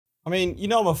I mean, you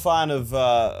know I'm a fan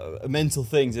of mental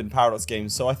things in Paradox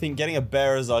games, so I think getting a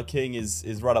bear as our king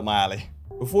is right up my alley.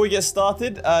 Before we get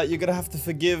started, you're gonna have to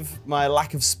forgive my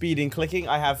lack of speed in clicking.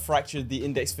 I have fractured the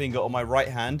index finger on my right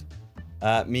hand,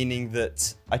 meaning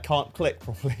that I can't click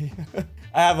properly.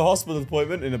 I have a hospital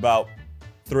appointment in about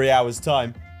 3 hours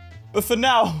time, but for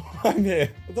now, I'm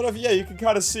here. I don't know if, yeah, you can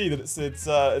kind of see that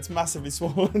it's massively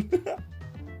swollen.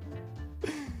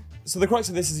 So the crux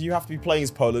of this is you have to be playing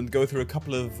as Poland, go through a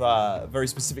couple of very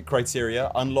specific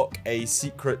criteria, unlock a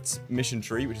secret mission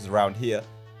tree, which is around here,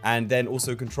 and then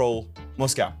also control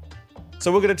Moscow.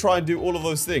 So we're going to try and do all of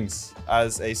those things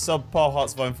as a subpar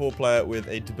Hearts of Iron 4 player with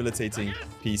a debilitating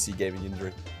PC gaming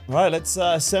injury. Alright, let's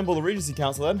assemble the Regency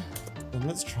Council then, and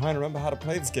let's try and remember how to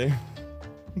play this game.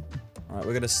 Alright,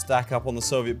 we're going to stack up on the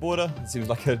Soviet border. It seems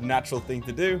like a natural thing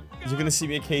to do. You're going to see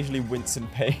me occasionally wince in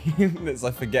pain as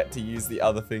I forget to use the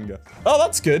other finger. Oh,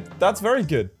 that's good. That's very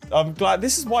good. I'm glad.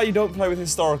 This is why you don't play with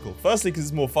historical. Firstly, because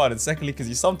it's more fun, and secondly, because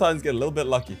you sometimes get a little bit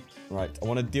lucky. Right, I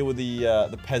want to deal with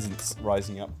the peasants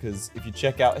rising up, because if you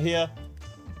check out here,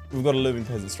 we've got a looming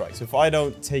peasant strike. So if I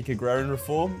don't take agrarian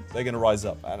reform, they're going to rise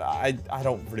up. And I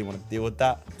don't really want to deal with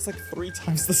that. It's like 3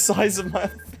 times the size of my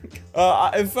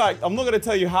finger. In fact, I'm not going to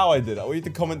tell you how I did it. I want you to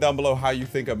comment down below how you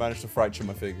think I managed to fracture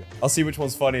my finger. I'll see which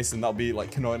one's funniest, and that'll be like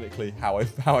canonically how I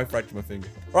fractured my finger.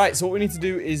 Right, so what we need to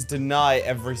do is deny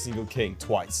every single king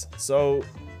twice. So,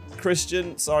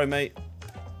 Christian, sorry mate,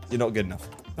 you're not good enough.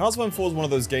 Hearts of Iron 4 is one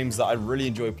of those games that I really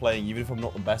enjoy playing, even if I'm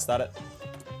not the best at it.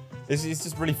 It's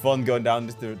just really fun going down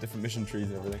just the different mission trees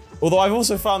and everything. Although I've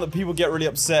also found that people get really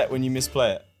upset when you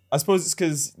misplay it. I suppose it's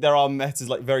because there are metas,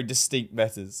 like very distinct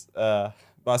metas. But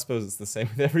I suppose it's the same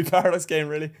with every Paradox game,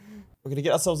 really. We're going to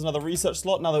get ourselves another research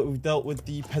slot now that we've dealt with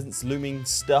the peasants looming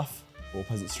stuff. Or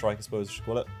peasant strike, I suppose I should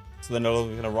call it. So they're no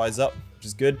longer going to rise up, which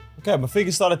is good. Okay, my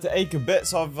finger started to ache a bit,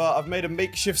 so I've made a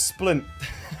makeshift splint.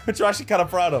 Which I'm actually kind of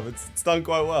proud of. It's done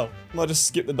quite well. I might just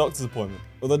skip the doctor's appointment.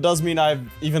 Well, that does mean I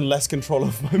have even less control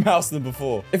of my mouse than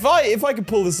before. If I could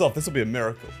pull this off, this will be a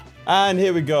miracle. And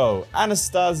here we go.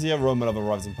 Anastasia Romanov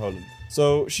arrives in Poland.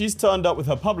 So she's turned up with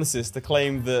her publicist to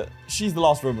claim that she's the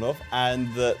last Romanov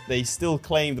and that they still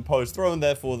claim the Polish throne,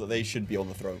 therefore that they should be on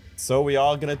the throne. So we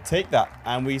are going to take that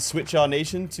and we switch our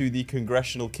nation to the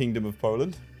Congressional Kingdom of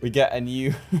Poland. We get a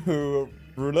new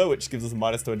ruler, which gives us a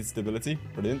 -20 stability.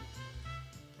 Brilliant.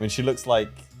 I mean, she looks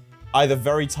like either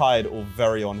very tired or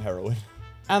very on heroin.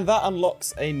 And that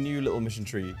unlocks a new little mission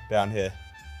tree down here.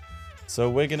 So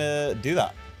we're going to do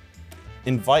that.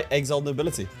 Invite exiled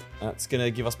nobility. That's going to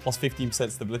give us plus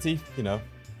 15% stability, you know.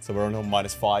 So we're only on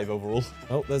 -5 overall.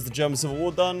 Oh, there's the German Civil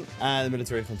War done, and the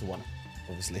military front to 1,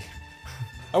 obviously.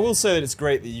 I will say that it's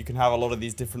great that you can have a lot of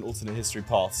these different alternate history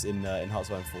paths in Hearts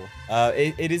of Iron 4.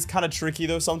 It is kind of tricky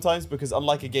though sometimes, because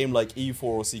unlike a game like EU4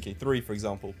 or CK3, for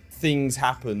example, things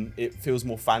happen, it feels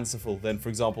more fanciful than, for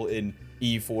example, in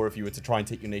EU4 if you were to try and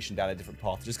take your nation down a different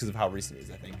path, just because of how recent it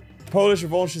is, I think. Polish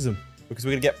revanchism, because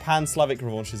we're going to get Pan-Slavic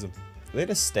revanchism. Are they at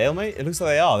a stalemate? It looks like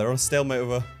they are. They're on a stalemate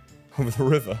over the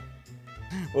river.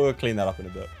 We'll clean that up in a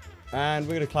bit. And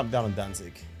we're going to clamp down on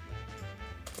Danzig.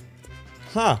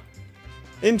 Huh.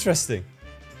 Interesting.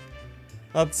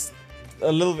 That's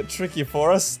a little bit trickier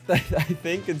for us, I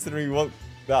think, considering we want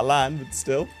that land, but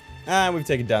still. And we've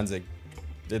taken Danzig.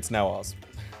 It's now ours.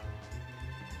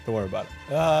 Don't worry about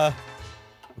it.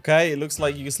 Okay, it looks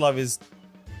like Yugoslavia's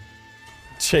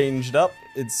changed up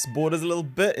its borders a little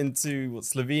bit into what,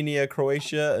 Slovenia,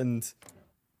 Croatia, and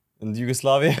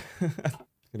Yugoslavia.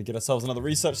 Gonna get ourselves another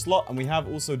research slot, and we have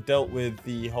also dealt with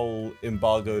the whole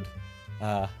embargoed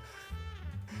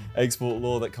export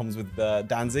law that comes with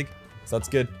Danzig, so that's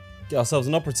good. Get ourselves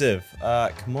an operative.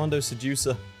 Commando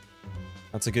Seducer.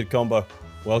 That's a good combo.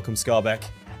 Welcome, Skarbek.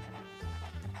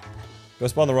 Go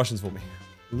spy on the Russians for me.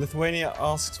 Lithuania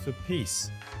asks for peace.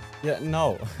 Yeah,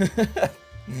 no.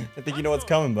 I think you know what's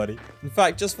coming, buddy. In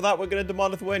fact, just for that, we're going to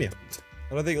demand Lithuania.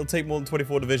 I don't think it'll take more than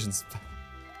 24 divisions.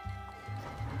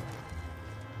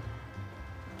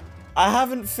 I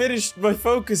haven't finished my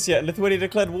focus yet. Lithuania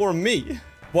declared war on me.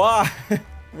 Why?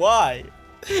 Why?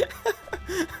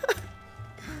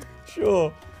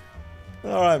 Sure.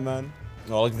 Alright, man.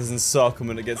 Oh, look at this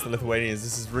encirclement against the Lithuanians.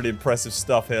 This is really impressive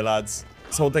stuff here, lads.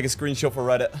 So we'll take a screenshot for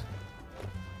Reddit.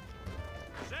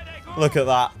 Look at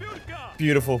that.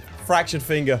 Beautiful. Fractured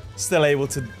finger. Still able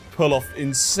to pull off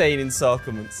insane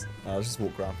encirclements. Let's just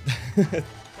walk around.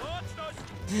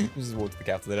 Just walk to the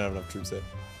capital. They don't have enough troops here.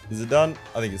 Is it done?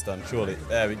 I think it's done, surely.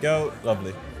 There we go.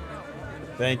 Lovely.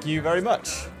 Thank you very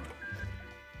much.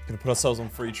 Gonna put ourselves on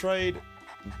free trade.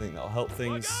 I think that'll help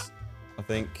things. I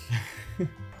think.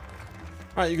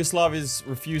 Alright, Yugoslavia's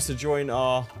refused to join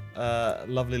our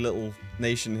lovely little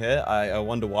nation here. I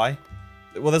wonder why.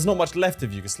 Well, there's not much left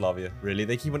of Yugoslavia, really.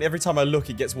 They keep on, every time I look,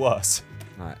 it gets worse.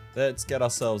 Alright, let's get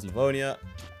ourselves Livonia.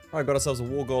 Alright, got ourselves a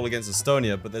war goal against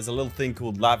Estonia, but there's a little thing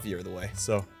called Latvia in the way,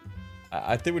 so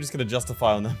I think we're just going to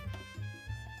justify on them.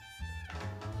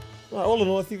 Alright, all in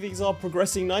all, I think things are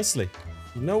progressing nicely.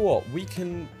 You know what? We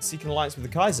can seek an alliance with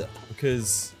the Kaiser,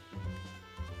 because...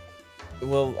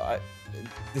 Well,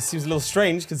 this seems a little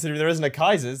strange, considering there isn't a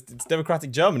Kaiser. It's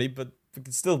democratic Germany, but we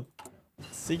can still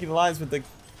seek an alliance with the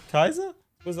Kaiser?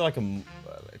 Was there like a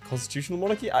constitutional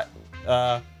monarchy?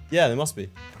 Yeah, there must be.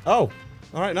 Oh,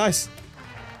 alright, nice.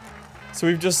 So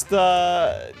we've just,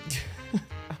 I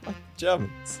like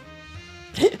Germans.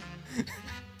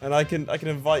 And I can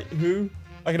invite who?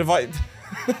 I can invite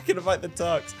I can invite the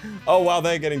Turks. Oh wow,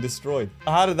 they're getting destroyed.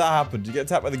 How did that happen? Did you get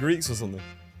attacked by the Greeks or something?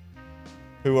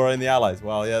 Who are in the Allies?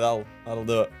 Well, yeah, that'll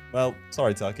do it. Well,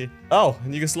 sorry, Turkey. Oh,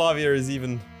 and Yugoslavia is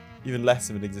even less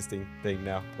of an existing thing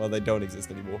now. Well, they don't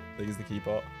exist anymore. I think is the key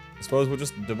part. I suppose we'll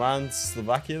just demand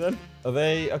Slovakia then. Are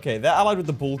they okay? They're allied with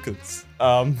the Balkans.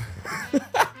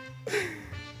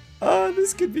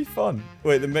 This could be fun.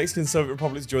 Wait, the Mexican Soviet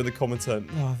Republics joined the Comintern.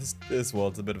 Oh, this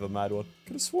world's a bit of a mad one.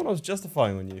 Could have sworn I was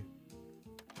justifying on you.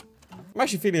 I'm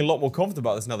actually feeling a lot more confident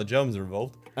about this now the Germans are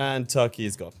involved. And Turkey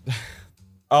is gone.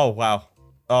 Oh, wow.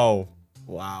 Oh,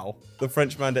 wow. The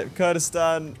French mandate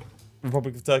Kurdistan.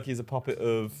 Republic of Turkey is a puppet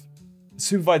of...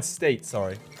 Suvied state,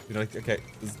 sorry. You know, okay,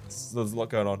 there's a lot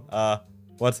going on.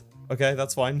 What? Okay,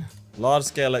 that's fine.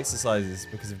 Large-scale exercises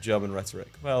because of German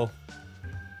rhetoric. Well,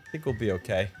 I think we'll be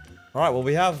okay. Alright, well,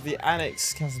 we have the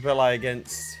Annex Casabella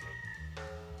against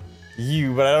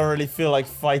you, but I don't really feel like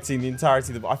fighting the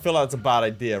entirety of the... I feel like that's a bad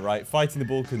idea, right? Fighting the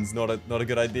Balkans, not a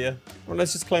good idea. Well,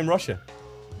 let's just claim Russia.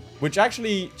 Which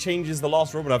actually changes the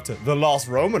last Romanov to the last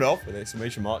Romanov, with an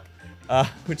exclamation mark,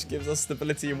 which gives us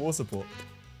stability and war support.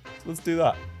 So let's do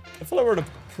that. I feel like we're in a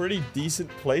pretty decent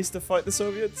place to fight the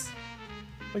Soviets.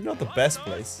 Like, not the best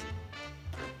place.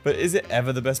 But is it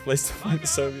ever the best place to fight the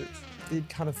Soviets? It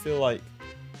kind of feel like...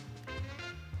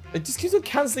 It just keeps on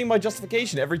cancelling my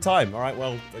justification every time. Alright,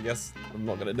 well, I guess I'm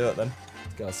not going to do it then.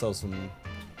 Let's get ourselves some...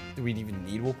 Do we even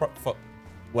need war propaganda?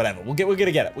 Whatever, we're going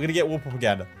to get it. We're going to get war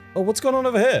propaganda. Oh, what's going on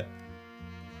over here?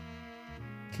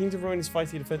 Kingdom of Rome is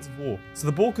fighting a defensive war. So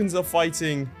the Balkans are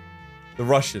fighting the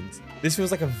Russians. This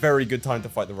feels like a very good time to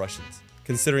fight the Russians,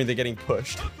 considering they're getting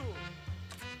pushed.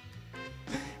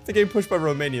 If they're getting pushed by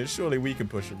Romania, surely we can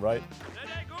push them, right?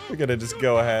 We're going to just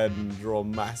go ahead and draw a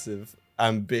massive,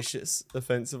 ambitious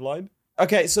offensive line.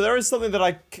 Okay, so there is something that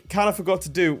I kind of forgot to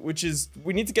do, which is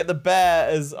we need to get the Bear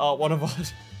as one of our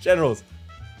generals.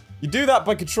 You do that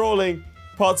by controlling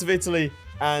parts of Italy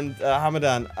and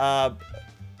Hamadan.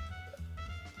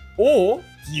 Or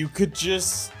you could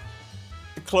just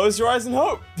close your eyes and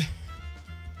hope.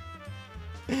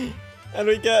 And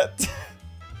we get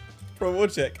from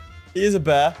Wojtek. He is a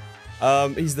bear.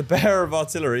 He's the bearer of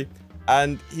artillery.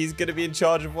 And he's going to be in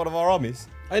charge of one of our armies.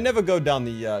 I never go down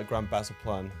the Grand Battle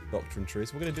Plan doctrine tree,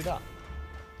 so we're going to do that.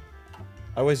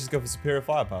 I always just go for superior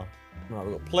firepower. Alright,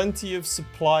 we've got plenty of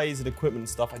supplies and equipment and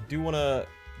stuff. I do want to...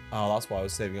 Oh, that's why I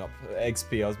was saving up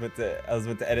XP. I was meant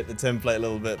to edit the template a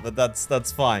little bit, but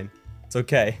that's fine. It's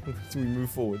okay. We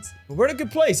move forwards. But we're in a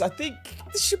good place. I think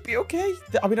this should be okay.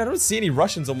 I mean, I don't see any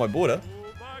Russians on my border.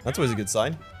 That's always a good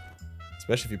sign.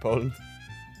 Especially if you're Poland.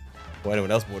 Or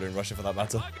anyone else bordering Russia for that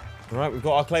matter. Alright, we've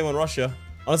got our claim on Russia.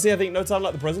 Honestly, I think no time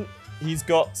like the present. He's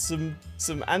got some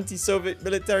anti-Soviet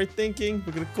military thinking.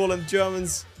 We're going to call him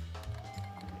Germans.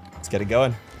 Let's get it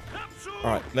going.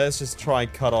 Alright, let's just try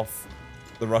and cut off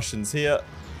the Russians here.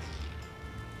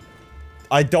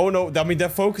 I don't know. I mean, they're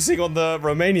focusing on the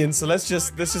Romanians, so let's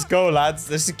just go, lads.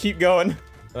 Let's just keep going.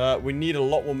 We need a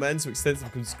lot more men, so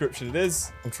extensive conscription it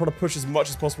is. I'm trying to push as much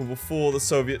as possible before the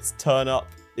Soviets turn up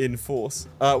in force.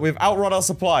 We've outrun our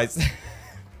supplies.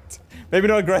 Maybe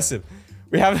not aggressive.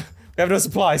 We have no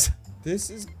supplies. This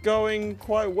is going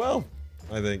quite well,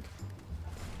 I think.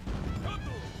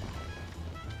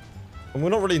 And we're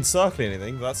not really encircling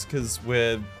anything. That's because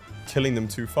we're killing them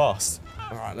too fast.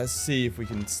 Alright, let's see if we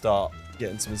can start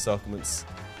getting some encirclements.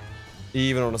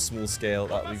 Even on a small scale,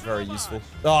 that would be very useful.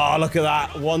 Oh, look at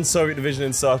that. One Soviet division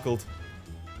encircled.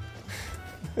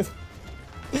 I'm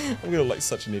gonna look like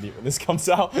such an idiot when this comes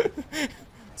out.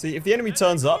 See, if the enemy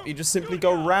turns up, you just simply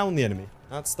go around the enemy.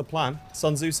 That's the plan.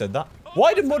 Sun Tzu said that.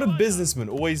 Why do modern businessmen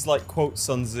always, like, quote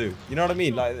Sun Tzu? You know what I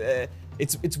mean? Like,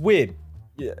 it's weird.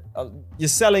 Yeah, you're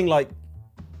selling, like,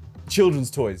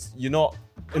 children's toys. You're not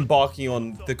embarking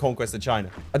on the conquest of China.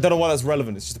 I don't know why that's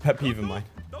relevant. It's just a pet peeve of mine.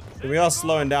 So we are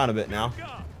slowing down a bit now.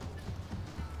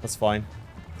 That's fine.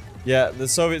 Yeah, the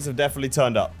Soviets have definitely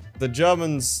turned up. The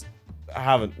Germans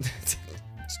haven't.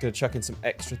 Just gonna chuck in some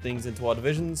extra things into our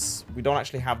divisions. We don't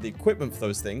actually have the equipment for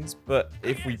those things, but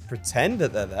if we pretend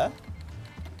that they're there...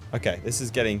 Okay, this is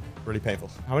getting really painful.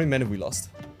 How many men have we lost?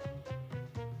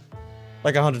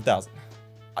 Like 100,000.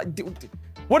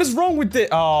 What is wrong with it?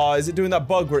 Oh, is it doing that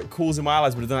bug where it calls in my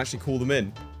allies, but it doesn't actually call them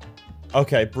in?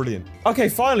 Okay, brilliant. Okay,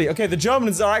 finally. Okay, the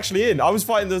Germans are actually in. I was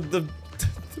fighting the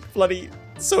bloody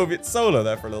Soviet solo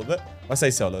there for a little bit. I say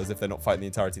solo as if they're not fighting the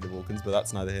entirety of the Balkans, but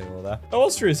that's neither here nor there. Oh,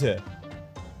 Austria's here.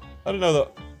 I don't know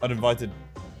that I'd invited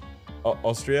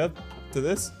Austria to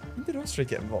this. When did Austria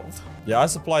get involved? Yeah, our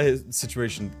supply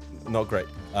situation, not great.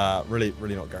 Really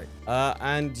not great.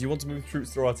 And you want to move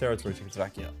troops through our territory to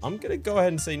Czechoslovakia? I'm gonna go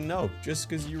ahead and say no, just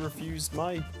because you refused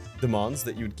my demands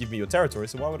that you would give me your territory.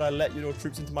 So why would I let your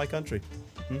troops into my country?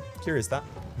 Curious that.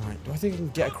 All right, do I think I can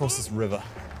get across this river?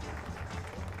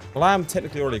 Well, I am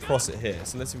technically already across it here,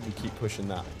 so let's see if we can keep pushing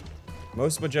that.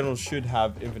 Most of my generals should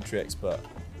have infantry expert.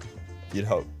 You'd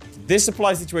hope. This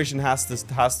supply situation has to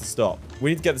stop.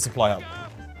 We need to get the supply hub.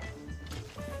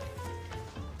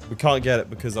 We can't get it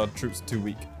because our troops are too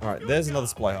weak. All right, there's another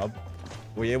supply hub.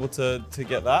 Were you able to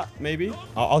get that, maybe?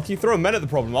 I'll keep throwing men at the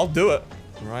problem. I'll do it.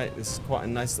 All right, this is quite a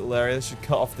nice little area. This should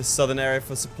cut off this southern area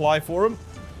for supply for them.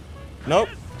 Nope.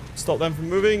 Stop them from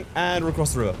moving, and we're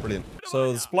across the river. Brilliant.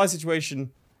 So the supply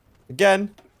situation,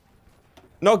 again,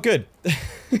 not good.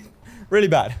 Really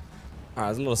bad. All right,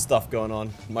 there's a lot of stuff going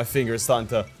on. My finger is starting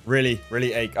to really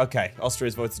ache. Okay,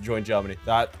 Austria's voted to join Germany.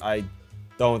 That, I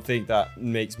don't think that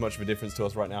makes much of a difference to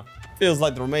us right now. Feels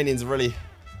like the Romanians are really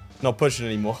not pushing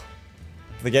anymore.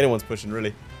 I think anyone's pushing,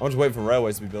 really. I'm just waiting for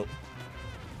railways to be built.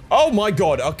 Oh my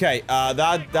god, okay.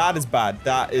 That is bad.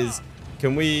 That is...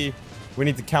 we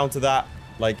need to counter that,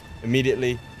 like,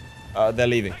 immediately. They're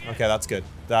leaving. Okay, that's good.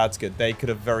 That's good. They could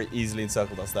have very easily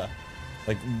encircled us there.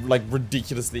 Like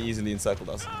ridiculously easily encircled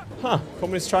us. Huh.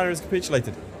 Communist China has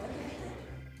capitulated.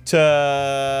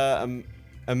 To...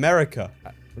 America.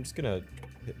 I'm just gonna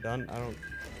hit done. I don't...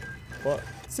 What?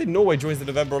 Say Norway joins the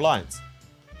November Alliance.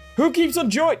 Who keeps on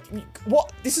joining?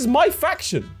 What? This is my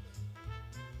faction.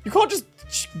 You can't just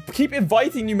keep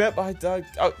inviting new members.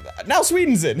 Now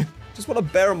Sweden's in. Just want a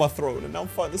bear on my throne, and now I'm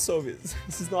fighting the Soviets.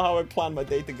 This is not how I planned my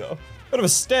day to go. Bit of a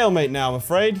stalemate now, I'm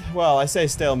afraid. Well, I say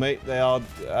stalemate. They are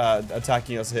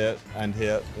attacking us here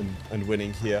and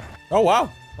winning here. Oh, wow.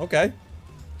 Okay.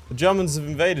 The Germans have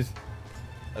invaded.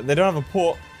 They don't have a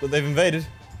port, but they've invaded.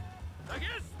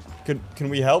 Can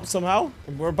we help somehow?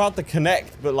 We're about to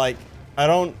connect, but like, I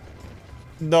don't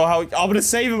know how. I'm gonna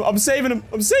save him. I'm saving him.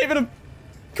 I'm saving him.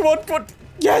 Come on, come on.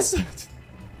 Yes.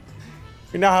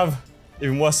 We now have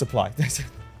even worse supply.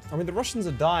 I mean, the Russians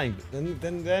are dying, but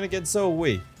then again, so are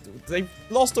we. They've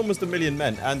lost almost 1 million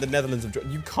men, and the Netherlands have.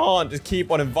 You can't just keep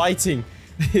on inviting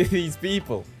these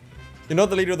people. You're not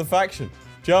the leader of the faction.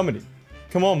 Germany.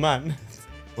 Come on, man.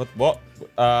 What?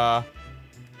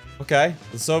 Okay.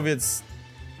 The Soviets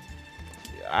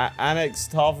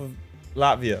annexed half of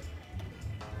Latvia.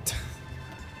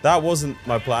 That wasn't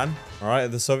my plan. All right,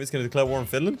 the Soviets going to declare war on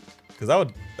Finland? Because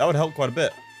that would help quite a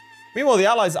bit. Meanwhile, the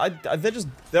Allies,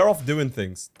 they're off doing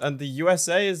things. And the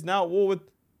USA is now at war with...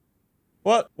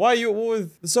 What? Why are you at war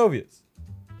with the Soviets?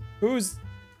 Who's...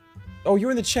 Oh,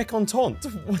 you're in the Czech Entente.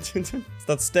 It's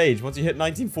that stage. Once you hit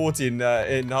 1940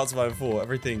 in Hearts of Iron 4,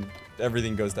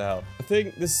 everything goes to hell. I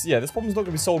think this problem's not going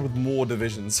to be solved with more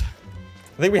divisions.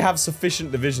 I think we have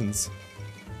sufficient divisions.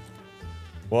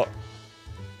 What?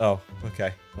 Oh,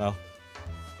 okay. Well,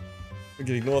 we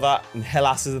can ignore that. And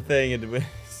Hellas is a thing, and we're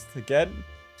again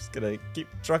just gonna keep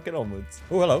trucking onwards.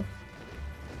 Oh, hello.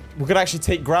 We could actually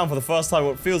take ground for the first time.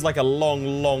 What feels like a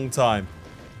long time.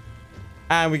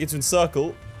 And we get to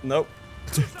encircle. Nope.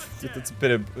 It's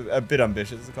a bit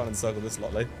ambitious. I can't encircle this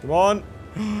lot, come on.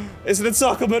 It's an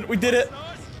encirclement. We did it.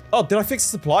 Oh, did I fix the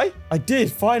supply? I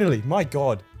did, finally. My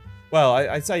god. Well,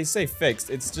 I say fixed.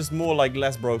 It's just more like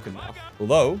less broken now.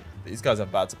 Although, these guys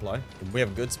have bad supply. And we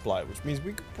have a good supply, which means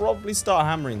we could probably start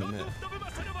hammering them here.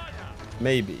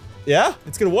 Maybe. Yeah,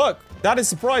 it's gonna work. That is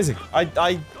surprising.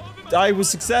 I was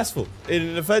successful in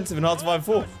an offensive in Hearts of Iron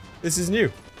 4. This is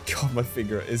new. God, my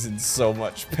finger is in so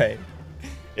much pain.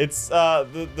 It's,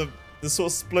 the sort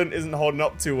of splint isn't holding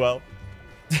up too well.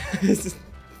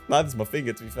 Neither's my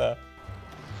finger, to be fair.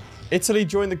 Italy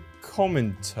joined the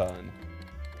Comintern.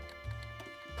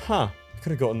 Huh.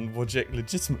 Could have gotten Wojtek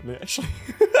legitimately, actually.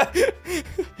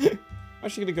 I'm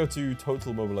actually gonna go to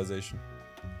total mobilization.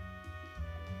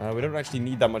 We don't actually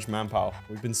need that much manpower.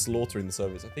 We've been slaughtering the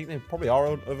Soviets. I think they probably are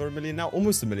over 1 million now.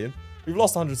 Almost 1 million. We've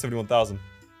lost 171,000.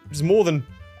 Which is more than,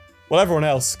 well, everyone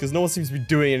else. Because no one seems to be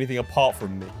doing anything apart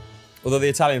from me. Although the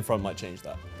Italian front might change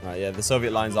that. Right, yeah, the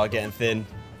Soviet lines are getting thin.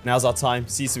 Now's our time.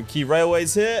 See some key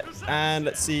railways here. And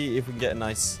let's see if we can get a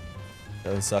nice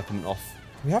encirclement off.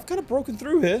 We have kind of broken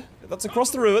through here. That's across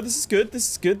the river. This is good.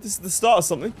 This is good. This is the start of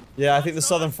something. Yeah, I think the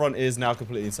southern front is now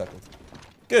completely encircled.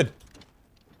 Good.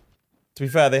 To be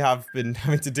fair, they have been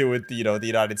having to deal with, you know, the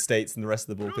United States and the rest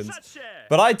of the Balkans.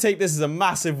 But I take this as a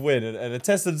massive win and a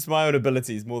testament to my own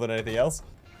abilities more than anything else.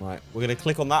 Right, we're going to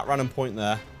click on that random point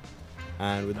there.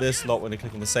 And with this lot, we're going to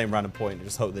click on the same random point and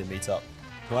just hope they meet up.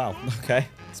 Wow, okay.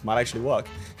 This might actually work.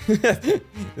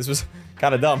 This was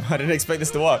kind of dumb. I didn't expect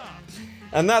this to work.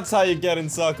 And that's how you get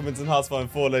encirclements in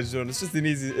HOI4, ladies and gentlemen. It's just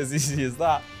as easy as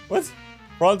that. What?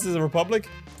 France is a republic?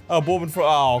 Oh, Bourbon France.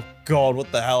 Oh, God,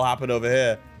 what the hell happened over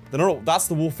here? They're not, that's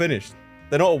the war finished.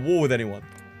 They're not at war with anyone.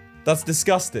 That's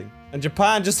disgusting. And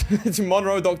Japan just...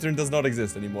 Monroe Doctrine does not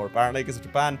exist anymore, apparently, because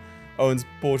Japan owns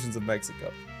portions of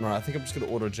Mexico. Right, I think I'm just going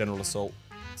to order a general assault.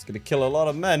 It's going to kill a lot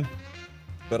of men.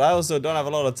 But I also don't have a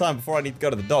lot of time before I need to go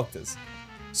to the doctors.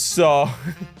 So,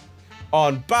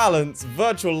 on balance,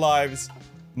 virtual lives,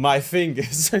 my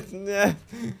fingers.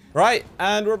 Right,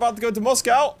 and we're about to go to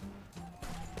Moscow.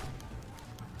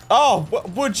 Oh,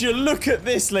 would you look at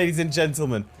this, ladies and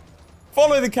gentlemen.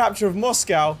 Following the capture of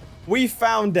Moscow, we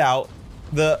found out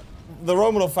that the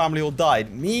Romanov family all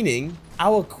died, meaning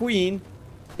our queen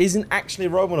isn't actually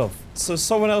Romanov. So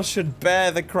someone else should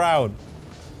bear the crown.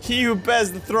 He who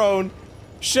bears the throne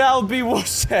shall be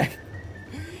Wojtek.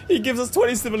 He gives us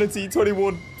 20 stability, 20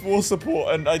 war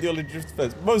support, and ideology of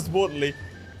defense. Most importantly,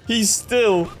 he's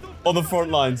still on the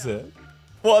front lines here.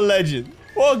 What a legend.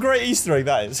 What a great Easter egg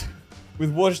that is.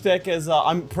 With Wojtek as,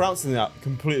 I'm pronouncing that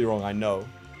completely wrong, I know.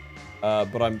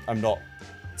 But I'm not,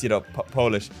 you know,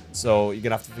 Polish, so you're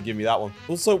gonna have to forgive me that one.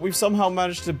 Also, we've somehow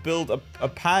managed to build a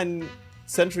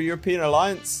pan-Central European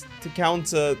alliance to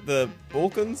counter the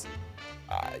Balkans.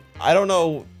 I don't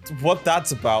know what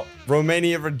that's about.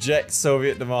 Romania rejects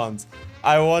Soviet demands.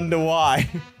 I wonder why.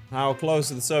 How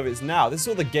close are the Soviets now? This is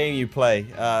all the game you play.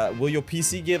 Will your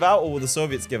PC give out or will the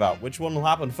Soviets give out? Which one will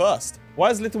happen first?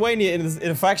 Why is Lithuania in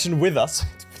a faction with us?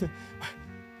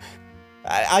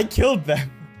 I killed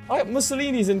them.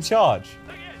 Mussolini's in charge.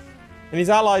 And he's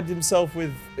allied himself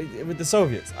with the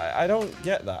Soviets. I don't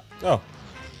get that. Oh.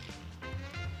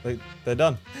 They're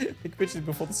done. They capitulated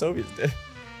before the Soviets did.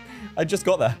 I just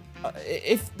got there.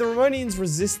 If the Romanians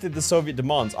resisted the Soviet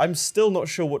demands, I'm still not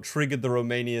sure what triggered the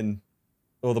Romanian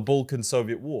or the Balkan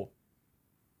Soviet War.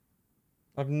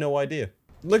 I have no idea.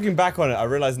 Looking back on it, I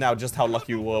realize now just how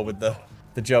lucky we were with the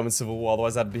German Civil War.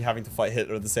 Otherwise, I'd be having to fight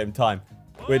Hitler at the same time.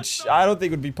 Which I don't think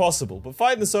would be possible. But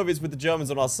fighting the Soviets with the Germans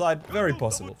on our side, very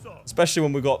possible. Especially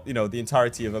when we got, you know, the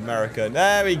entirety of America.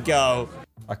 There we go.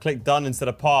 I clicked done instead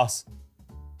of pass.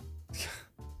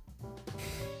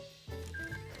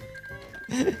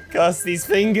 Curse these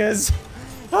fingers.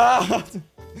 But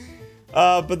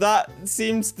that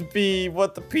seems to be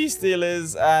what the peace deal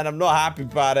is, and I'm not happy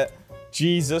about it.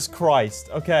 Jesus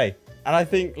Christ. Okay. And I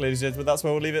think, ladies and gentlemen, that's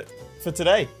where we'll leave it for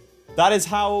today. That is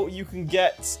how you can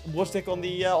get Wojtek on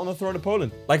the throne of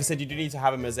Poland. Like I said, you do need to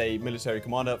have him as a military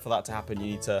commander. For that to happen, you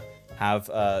need to have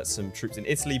some troops in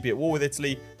Italy, be at war with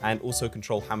Italy, and also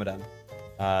control Hamadan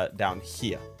down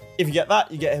here. If you get that,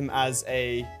 you get him as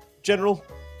a general.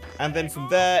 And then from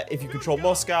there, if you control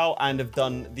Moscow and have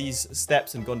done these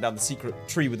steps and gone down the secret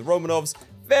tree with the Romanovs,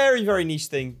 very, very niche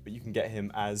thing, but you can get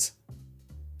him as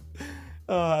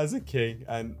a king,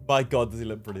 and by God, does he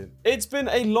look brilliant. It's been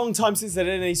a long time since I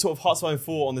did any sort of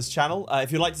HOI4 on this channel.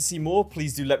 If you'd like to see more,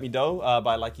 please do let me know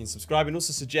by liking and subscribing.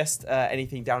 Also suggest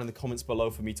anything down in the comments below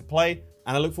for me to play,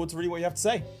 and I look forward to reading what you have to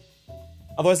say.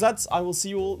 Otherwise, lads, I will see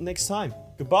you all next time.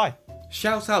 Goodbye.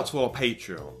 Shout out to our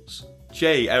Patreons.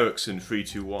 J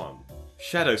Erickson321,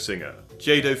 Shadow Singer,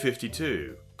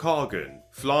 Jado52, Kargon,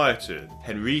 Flyerton,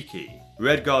 Henriki,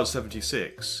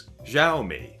 Redguard76,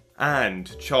 Xiaomi,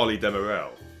 and Charlie Demarel.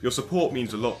 Your support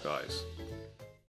means a lot, guys.